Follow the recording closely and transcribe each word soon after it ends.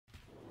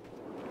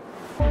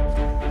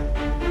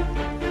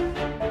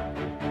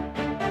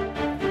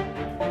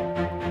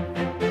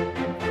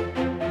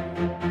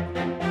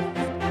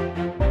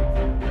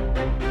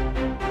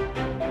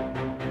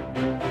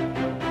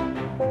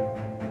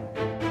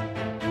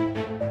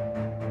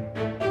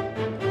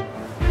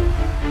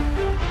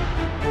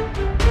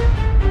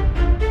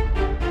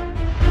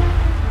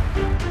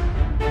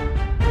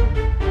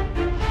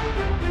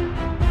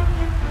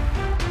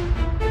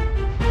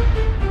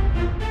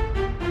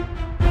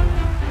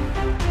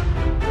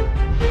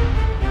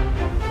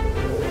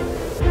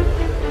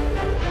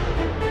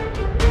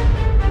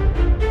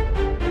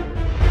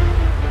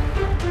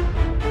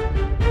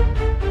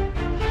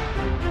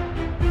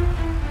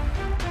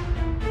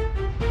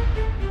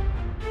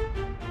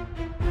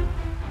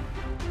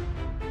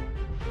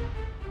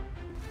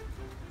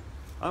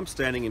I'm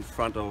standing in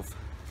front of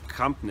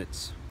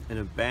Krampnitz, an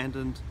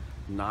abandoned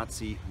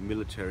Nazi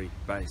military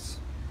base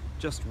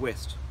just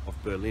west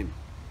of Berlin.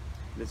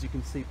 And as you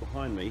can see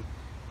behind me,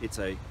 it's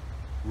a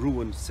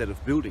ruined set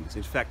of buildings.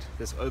 In fact,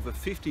 there's over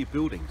 50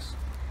 buildings.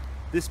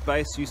 This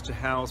base used to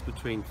house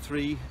between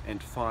 3,000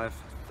 and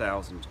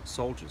 5,000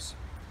 soldiers.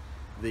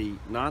 The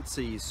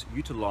Nazis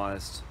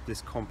utilized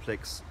this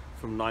complex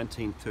from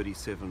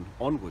 1937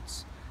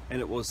 onwards, and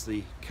it was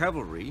the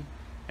cavalry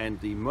and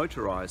the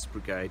motorized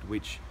brigade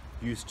which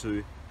used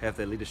to have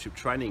their leadership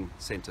training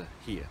center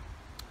here.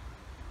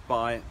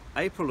 By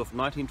April of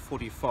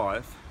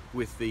 1945,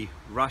 with the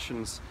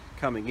Russians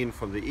coming in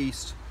from the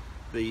east,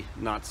 the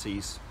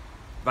Nazis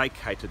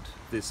vacated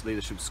this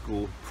leadership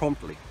school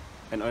promptly,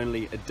 and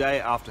only a day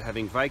after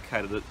having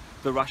vacated it,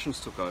 the Russians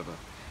took over.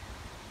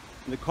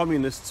 And the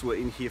communists were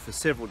in here for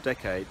several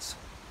decades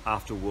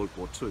after World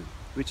War II,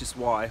 which is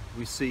why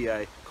we see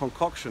a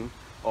concoction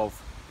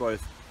of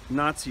both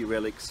Nazi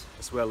relics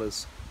as well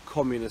as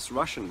communist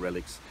Russian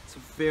relics. It's a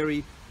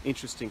very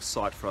interesting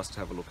site for us to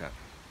have a look at.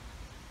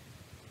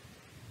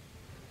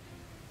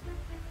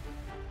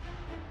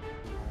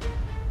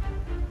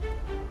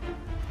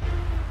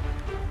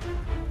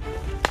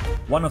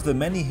 One of the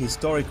many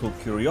historical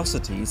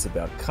curiosities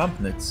about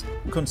Krampnitz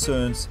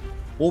concerns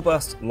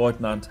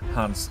Oberstleutnant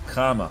Hans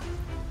Kramer,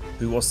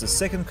 who was the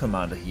second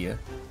commander here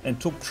and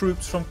took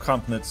troops from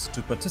Krampnitz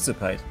to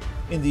participate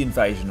in the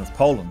invasion of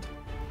Poland.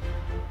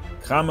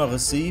 Kramer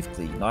received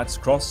the Knight's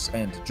Cross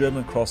and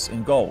German Cross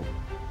in gold.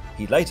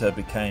 He later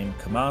became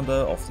commander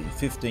of the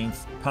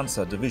 15th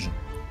Panzer Division.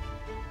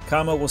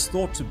 Kramer was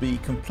thought to be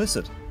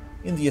complicit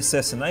in the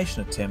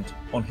assassination attempt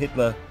on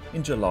Hitler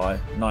in July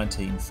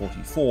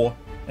 1944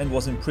 and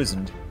was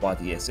imprisoned by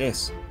the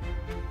SS.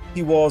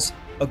 He was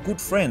a good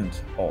friend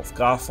of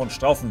Graf von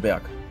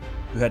Stauffenberg,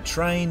 who had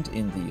trained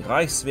in the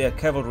Reichswehr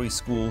Cavalry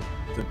School,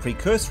 the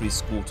precursory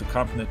school to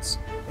Krampnitz,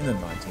 in the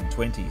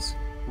 1920s.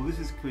 Well, this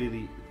is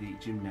clearly the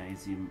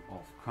gymnasium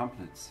of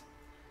Krampnitz,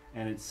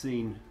 and it's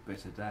seen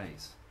better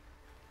days.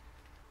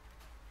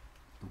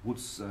 The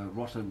wood's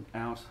rotten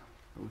out,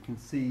 but we can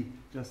see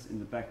just in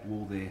the back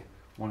wall there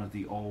one of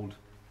the old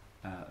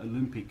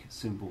Olympic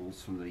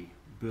symbols from the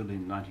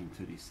Berlin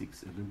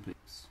 1936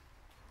 Olympics.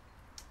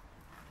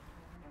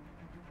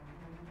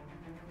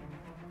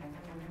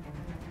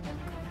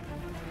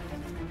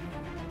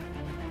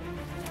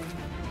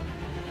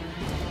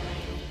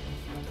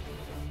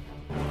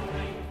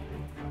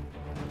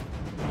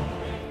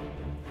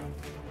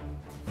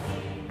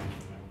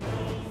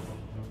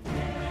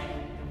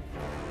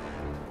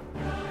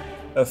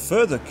 A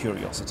further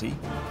curiosity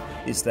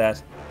is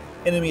that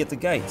Enemy at the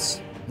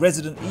Gates,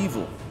 Resident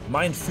Evil,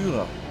 Mein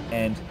Führer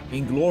and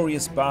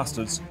Inglourious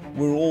Bastards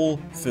were all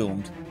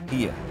filmed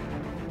here.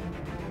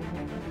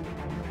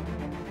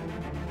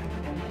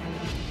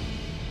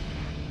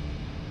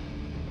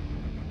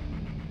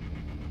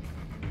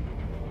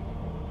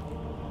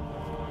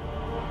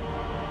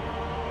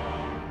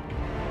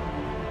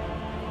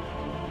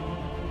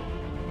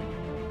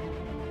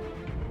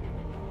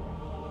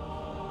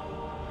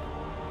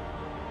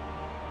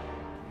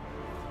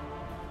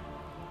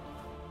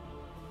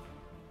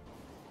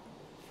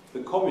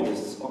 The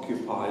communists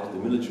occupied the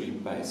military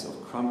base of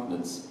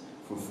Krampnitz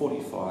from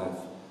 1945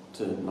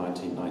 to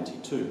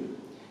 1992,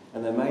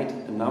 and they made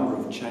a number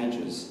of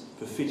changes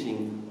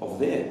befitting of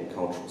their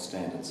cultural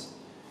standards.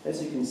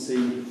 As you can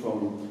see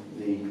from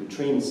the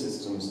latrine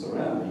systems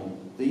around me,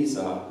 these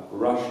are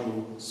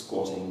Russian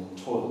squatting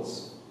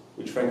toilets,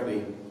 which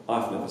frankly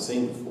I've never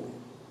seen before.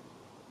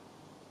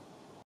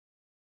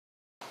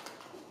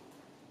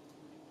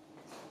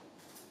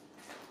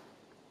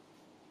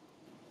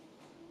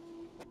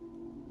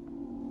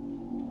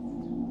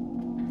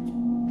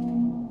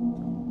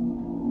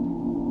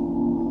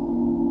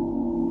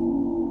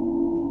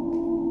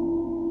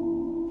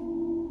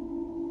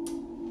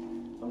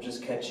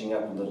 Just catching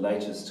up on the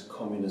latest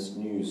communist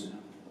news.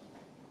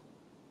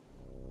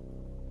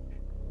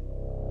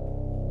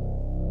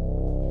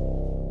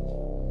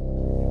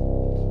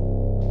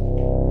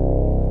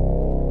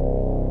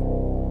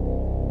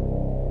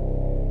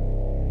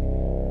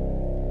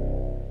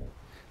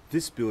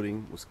 This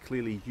building was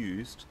clearly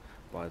used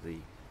by the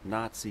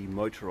Nazi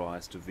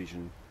motorized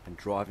division and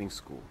driving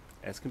school,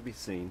 as can be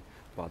seen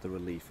by the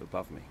relief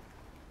above me.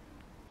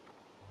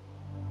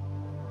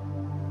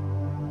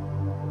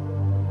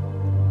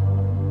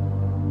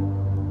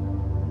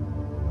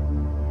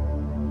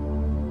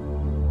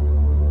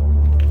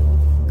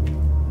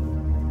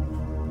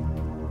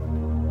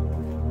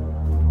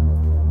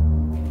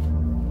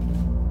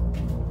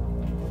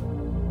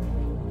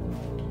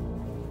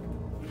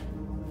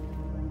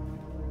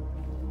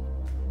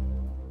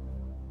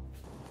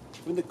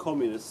 When the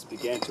communists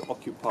began to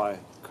occupy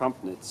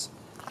Krampnitz,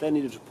 they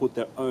needed to put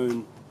their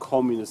own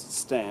communist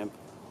stamp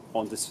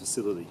on this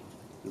facility.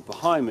 And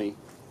behind me,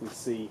 we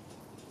see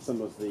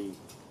some of the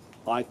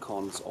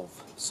icons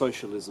of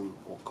socialism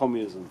or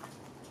communism.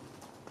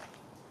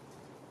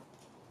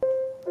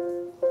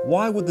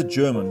 Why would the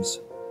Germans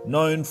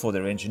known for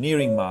their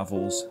engineering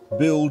marvels,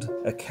 build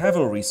a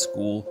cavalry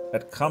school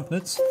at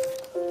Krampnitz?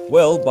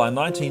 Well, by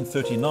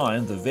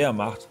 1939 the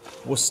Wehrmacht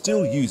was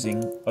still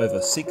using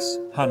over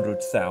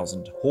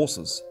 600,000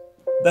 horses.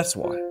 That's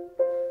why.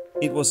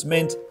 It was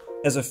meant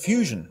as a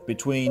fusion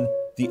between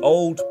the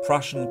old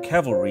Prussian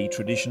cavalry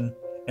tradition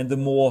and the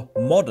more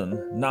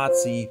modern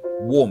Nazi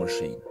war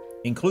machine,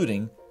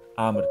 including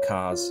armoured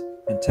cars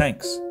and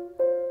tanks.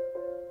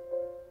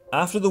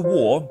 After the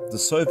war, the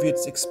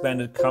Soviets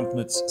expanded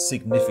Krampnitz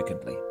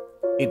significantly.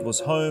 It was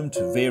home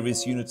to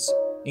various units,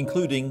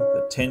 including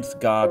the 10th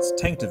Guards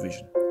Tank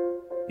Division.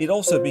 It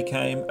also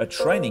became a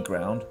training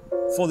ground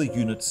for the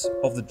units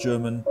of the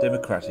German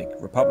Democratic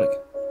Republic.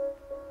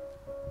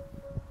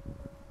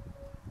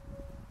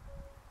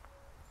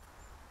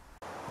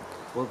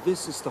 Well,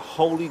 this is the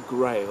holy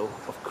grail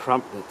of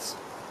Krampnitz.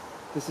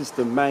 This is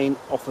the main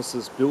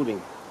officers'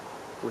 building.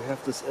 We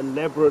have this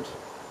elaborate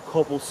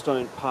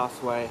cobblestone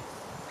pathway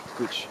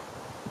which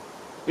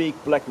big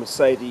black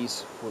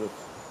Mercedes would have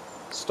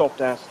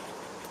stopped at.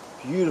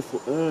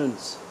 Beautiful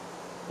urns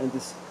and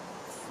this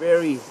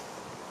very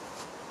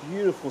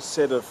beautiful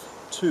set of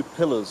two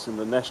pillars in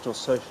the National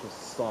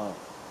Socialist style.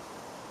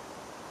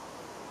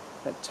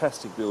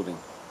 Fantastic building.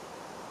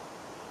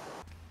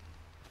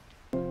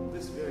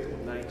 This very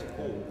ornate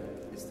hall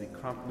is the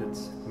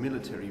Krampnitz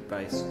military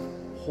base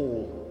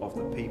Hall of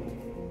the People.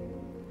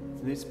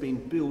 And it's been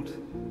built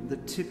in the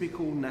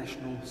typical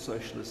National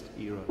Socialist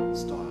era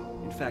style.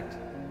 In fact,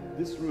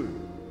 this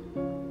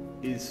room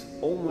is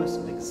almost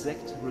an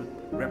exact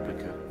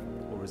replica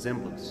or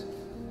resemblance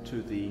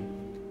to the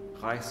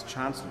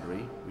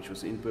Reichschancellery, which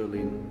was in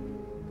Berlin,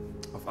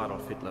 of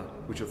Adolf Hitler,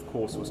 which of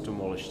course was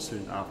demolished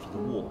soon after the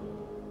war.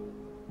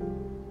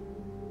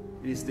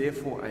 It is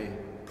therefore a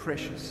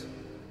precious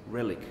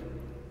relic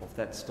of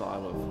that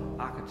style of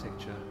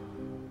architecture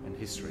and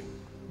history.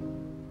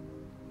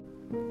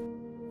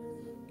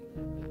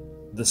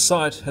 The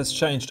site has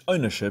changed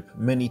ownership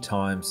many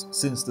times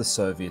since the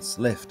Soviets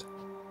left.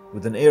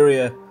 With an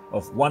area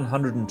of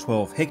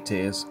 112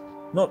 hectares,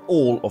 not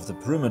all of the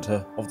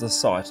perimeter of the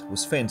site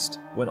was fenced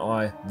when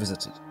I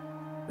visited,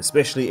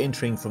 especially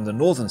entering from the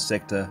northern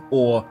sector,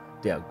 or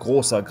der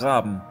Großer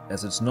Graben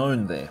as it's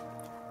known there.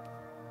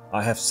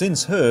 I have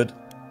since heard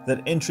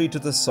that entry to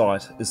the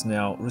site is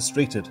now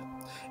restricted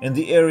and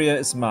the area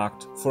is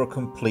marked for a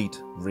complete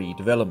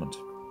redevelopment.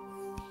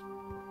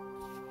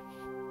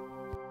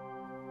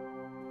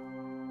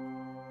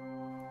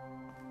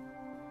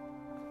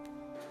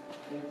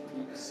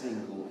 Every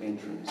single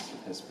entrance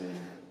has been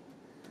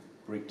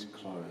bricked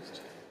closed.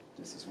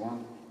 This is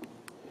one.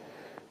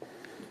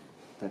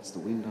 That's the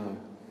window.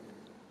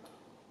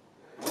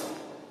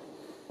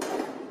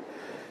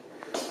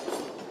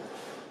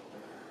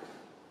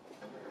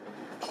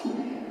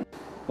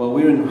 Well,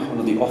 we're in one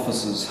of the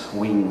officers'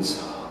 wings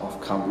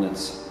of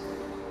Krampnitz,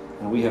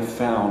 and we have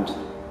found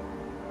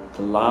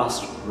the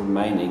last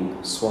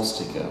remaining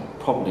swastika,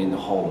 probably in the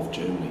whole of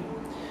Germany.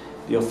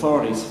 The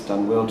authorities have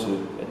done well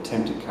to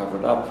attempt to cover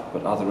it up,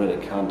 but other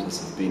relic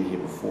hunters have been here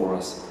before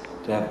us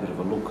to have a bit of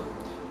a look.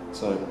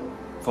 So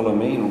follow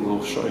me and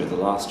we'll show you the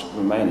last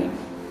remaining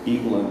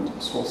eagle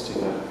and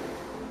swastika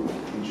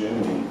in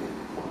Germany.